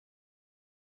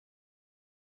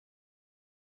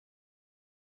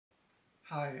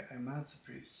Hi, I'm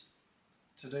anthepriz.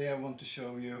 Today I want to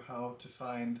show you how to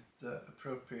find the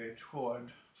appropriate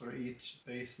chord for each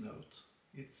bass note.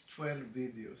 It's 12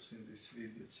 videos in this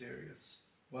video series,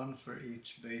 one for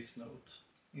each bass note.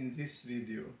 In this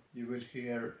video you will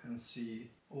hear and see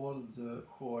all the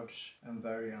chords and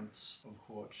variants of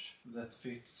chords that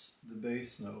fits the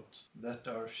bass note that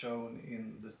are shown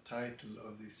in the title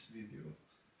of this video.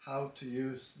 How to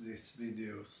use these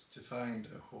videos to find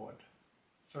a chord.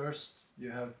 First,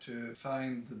 you have to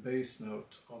find the bass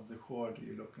note of the chord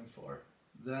you're looking for.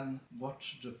 Then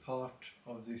watch the part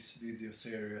of this video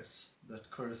series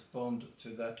that correspond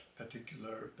to that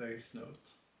particular bass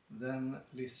note. Then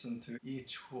listen to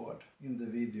each chord in the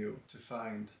video to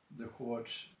find the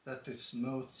chords that is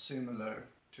most similar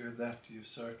to that you're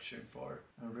searching for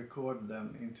and record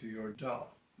them into your DAW.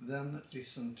 Then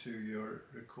listen to your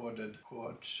recorded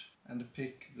chords and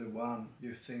pick the one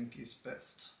you think is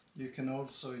best. You can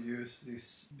also use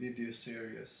this video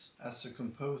series as a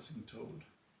composing tool.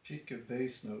 Pick a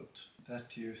bass note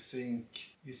that you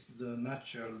think is the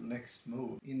natural next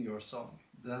move in your song.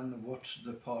 Then watch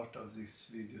the part of this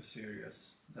video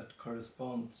series that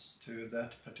corresponds to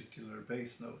that particular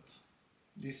bass note.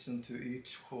 Listen to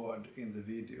each chord in the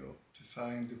video to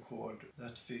find the chord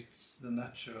that fits the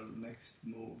natural next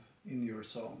move in your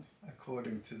song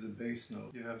according to the bass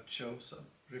note you have chosen.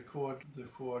 Record the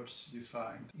chords you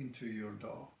find into your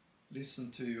DAW.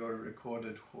 Listen to your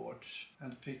recorded chords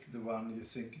and pick the one you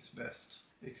think is best.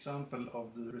 Example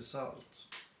of the result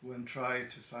when try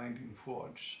to finding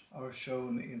chords are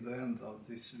shown in the end of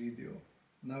this video.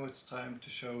 Now it's time to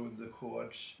show the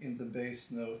chords in the bass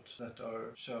note that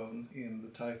are shown in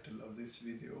the title of this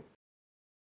video.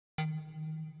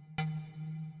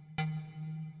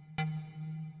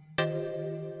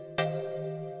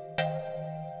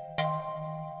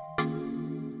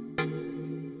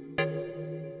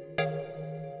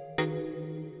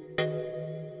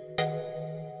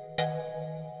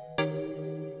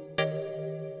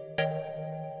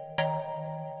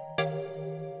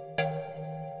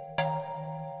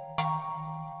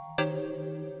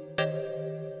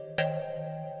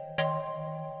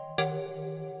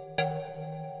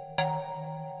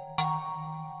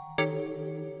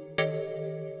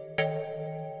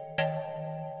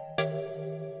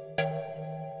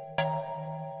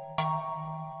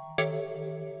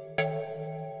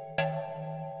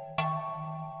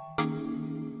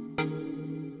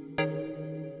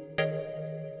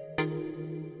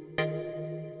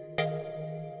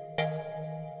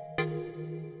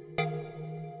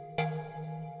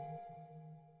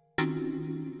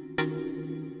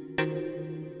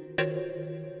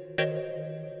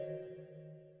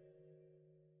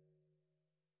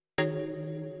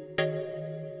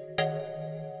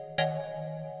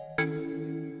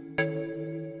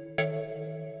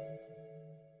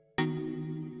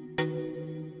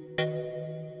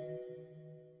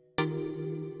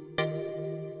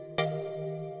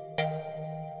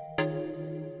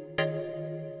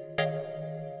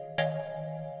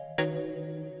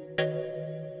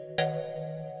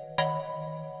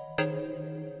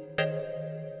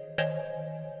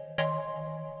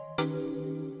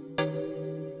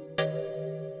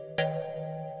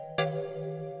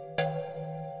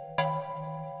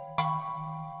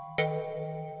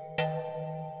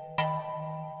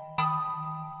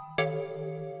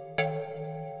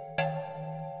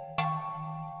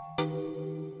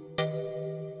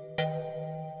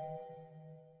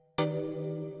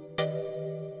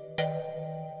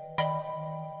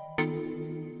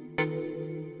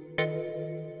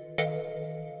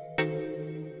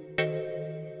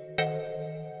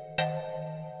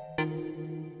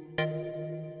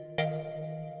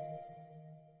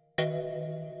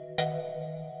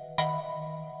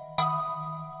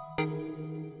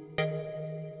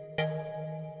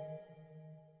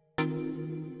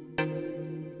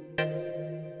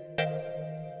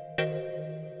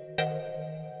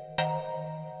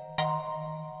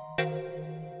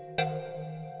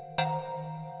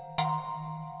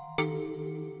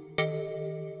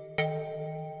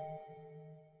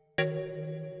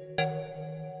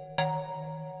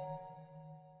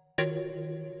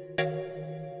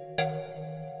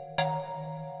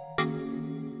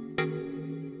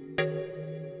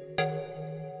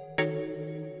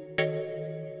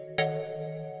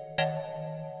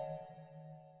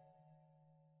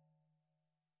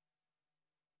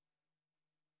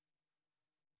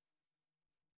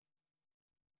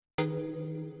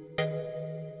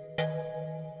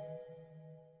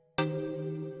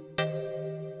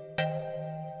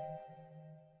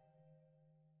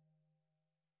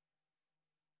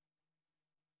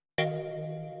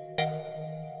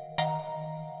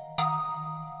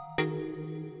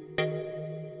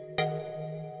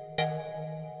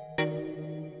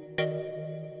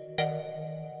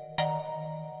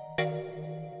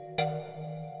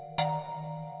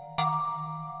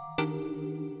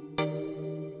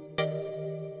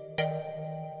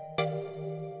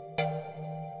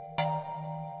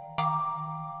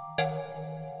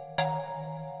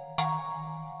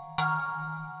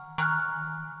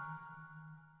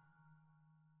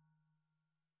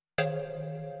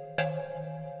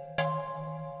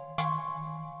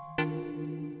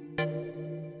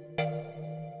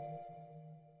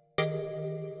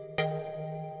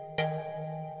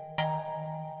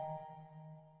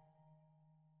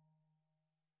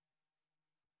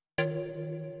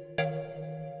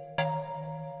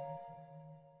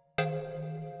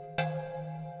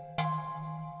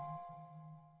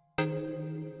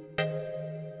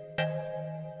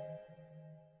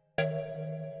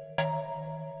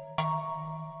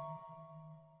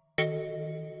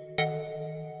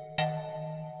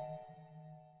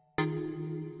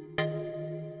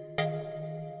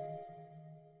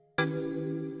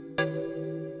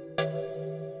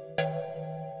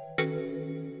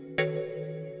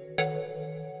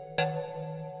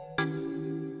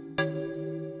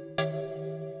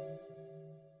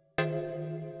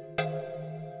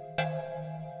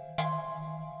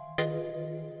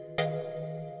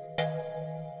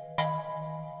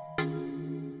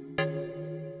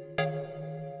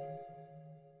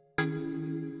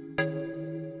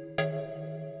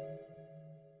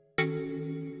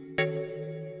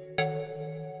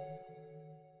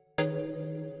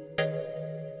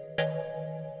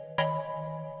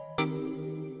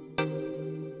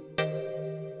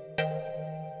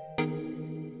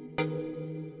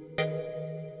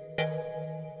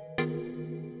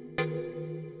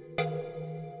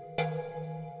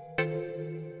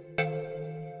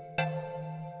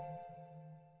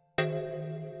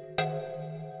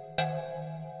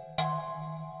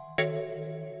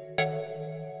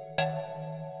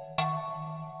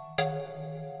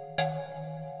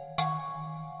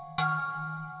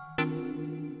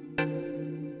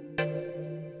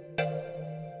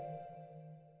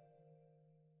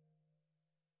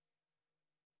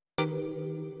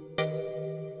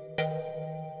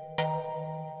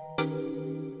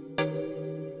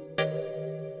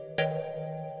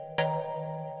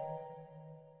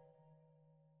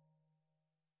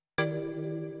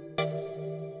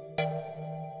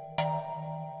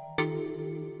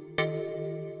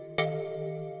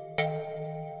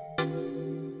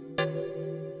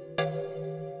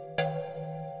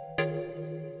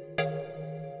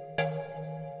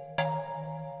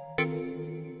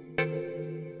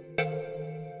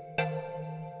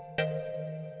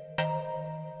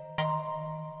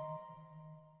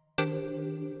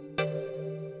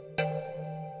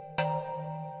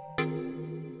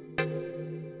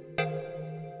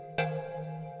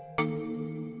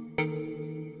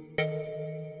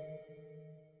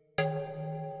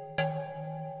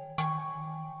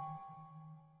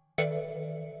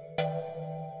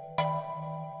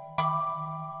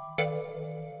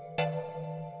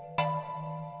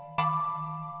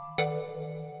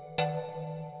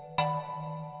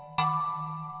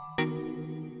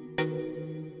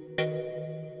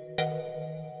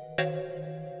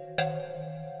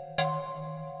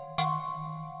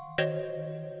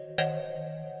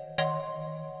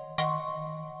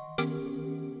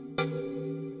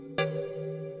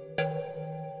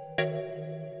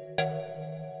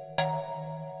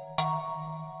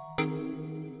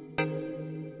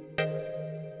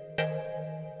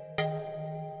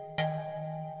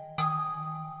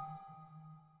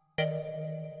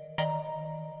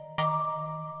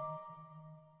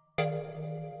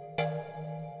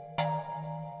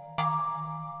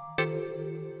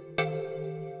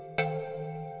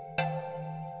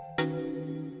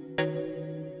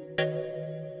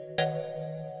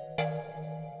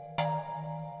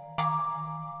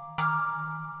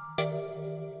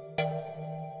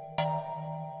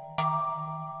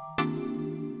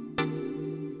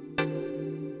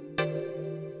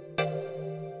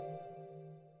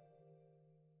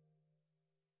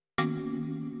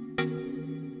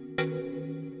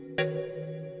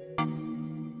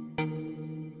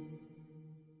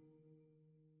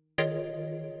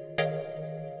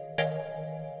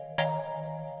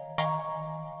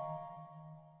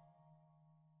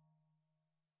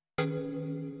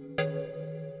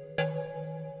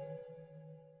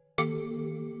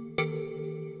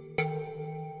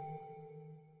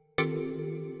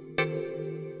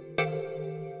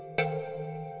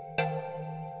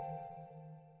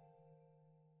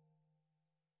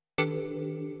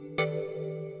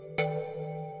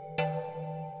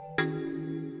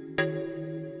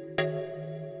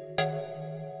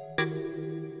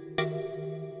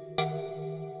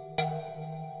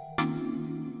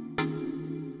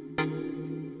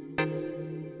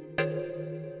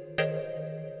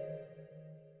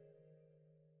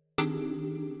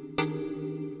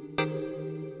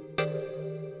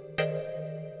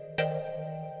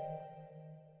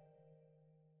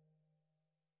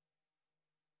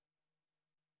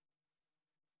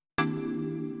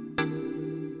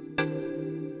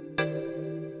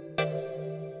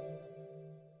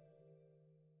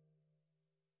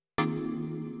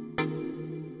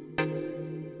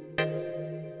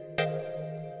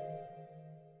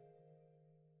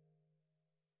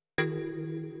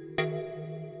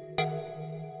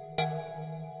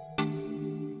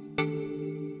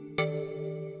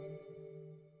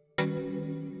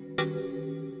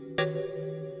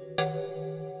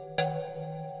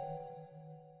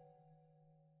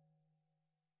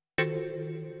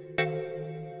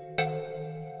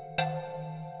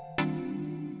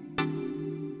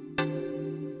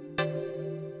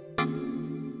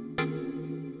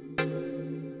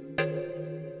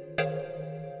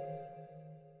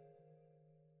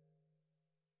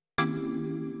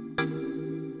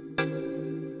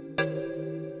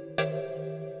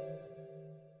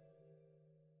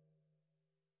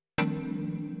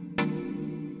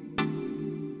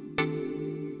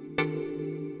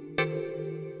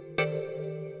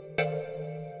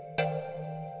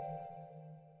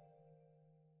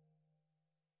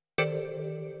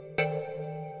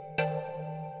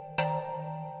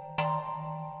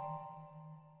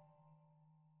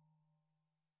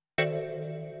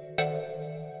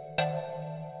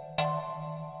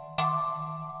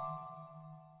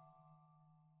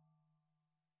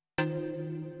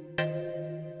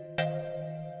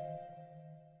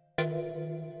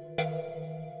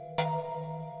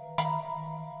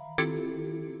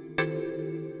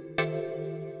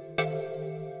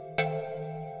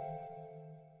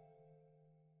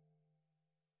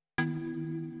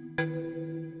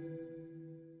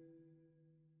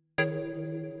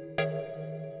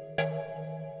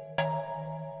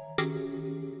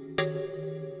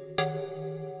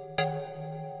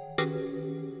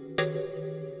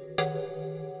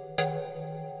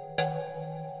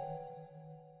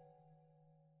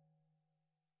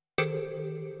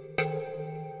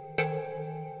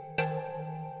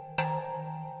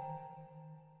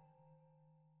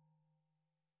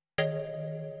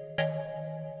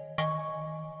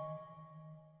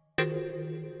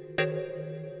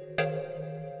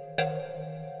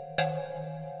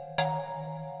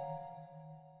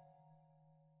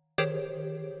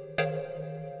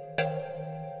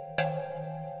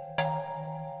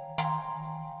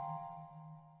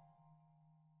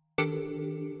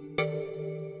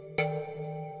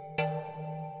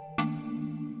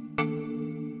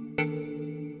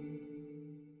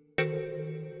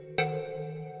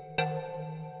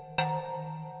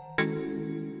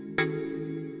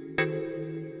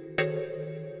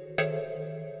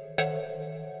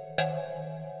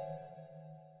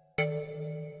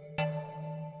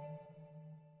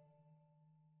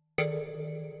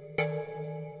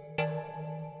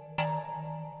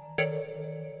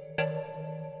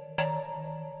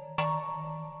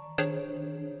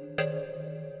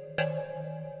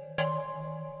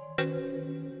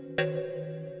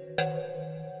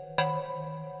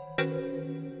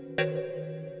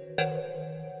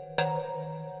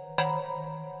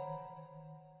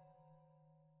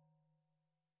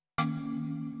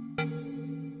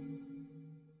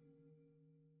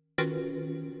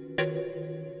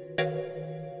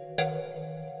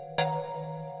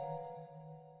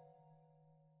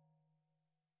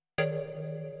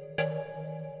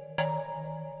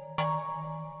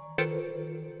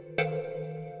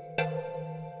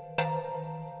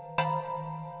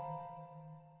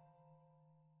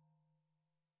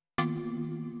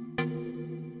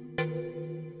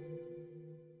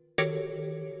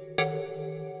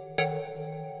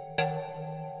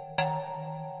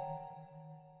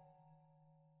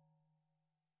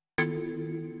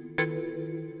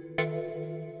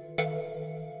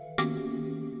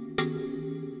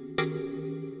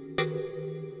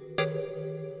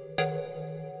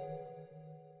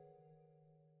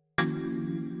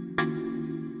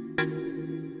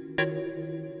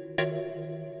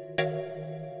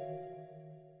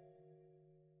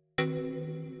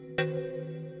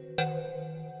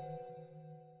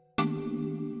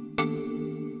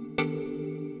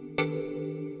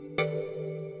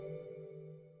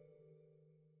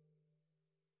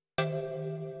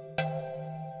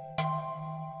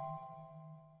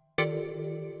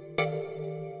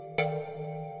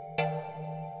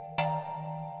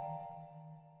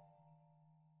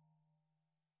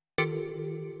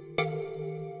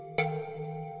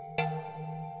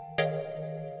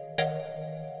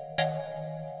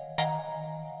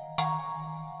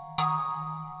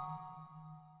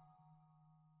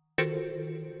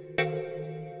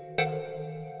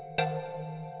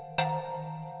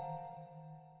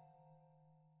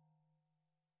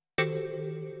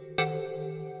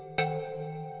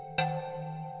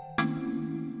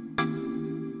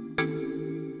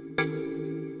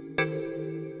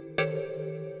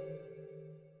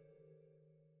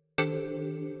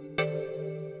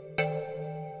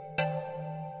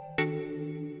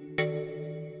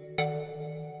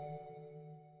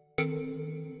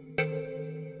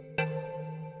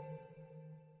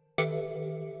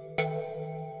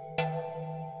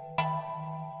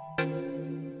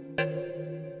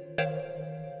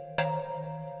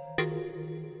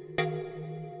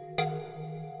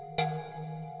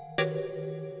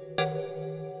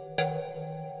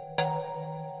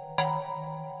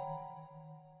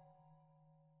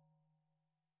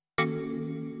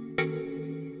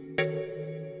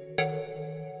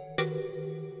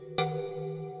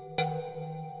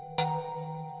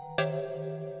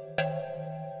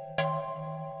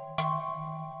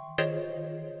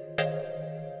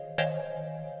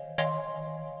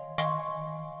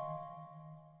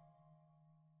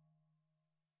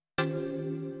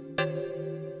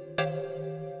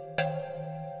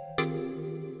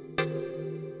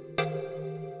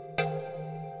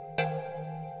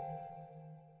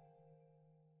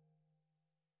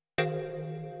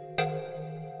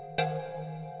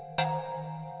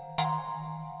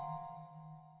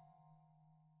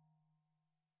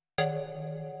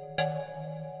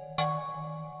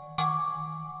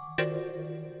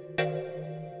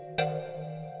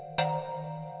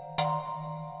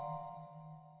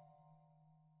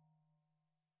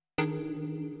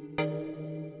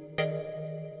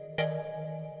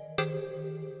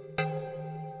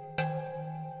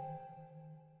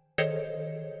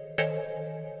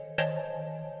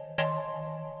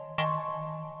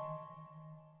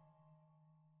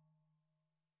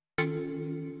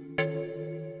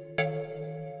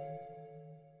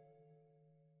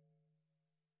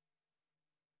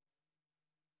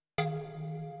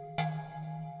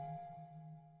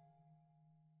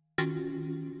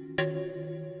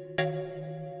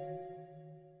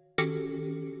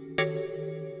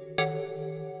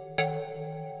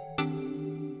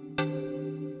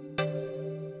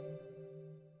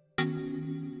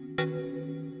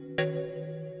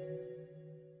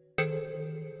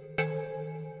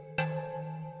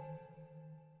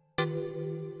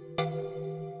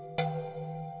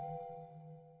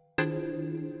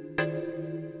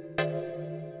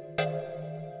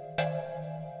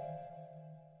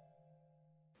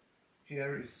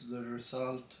 Here is the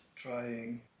result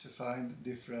trying to find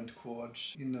different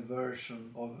chords in a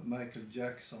version of Michael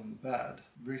Jackson Bad,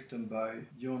 written by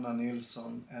Jonna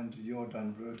Nilsson and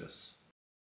Jordan Rudess.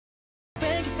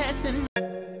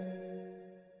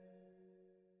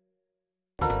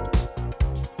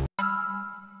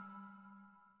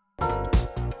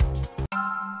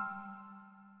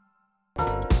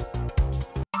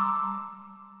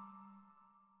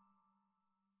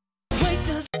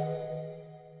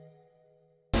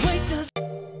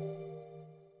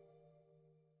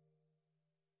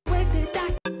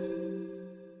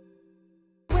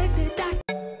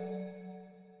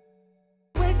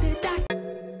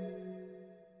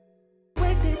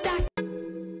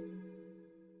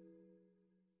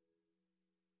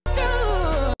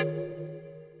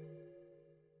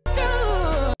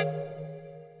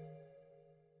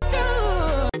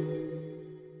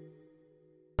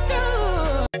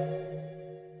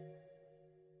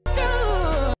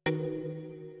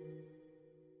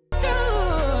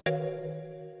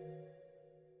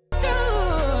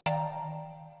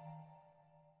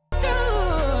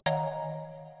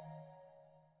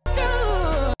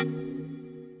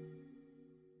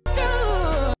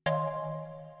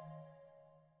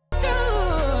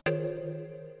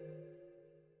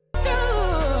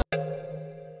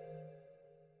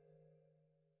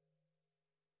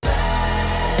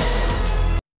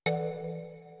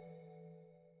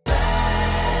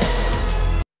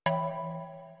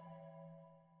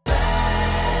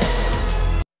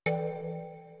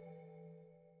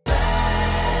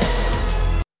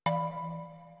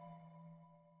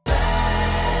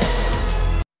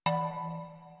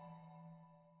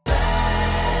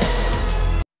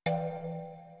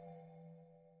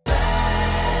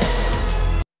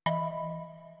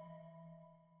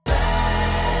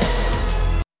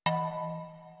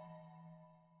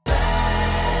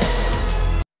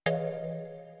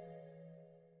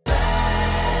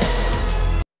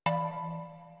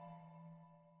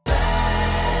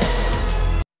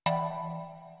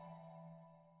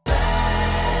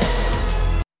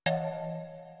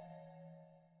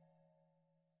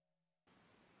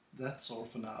 That's all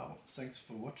for now. Thanks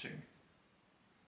for watching.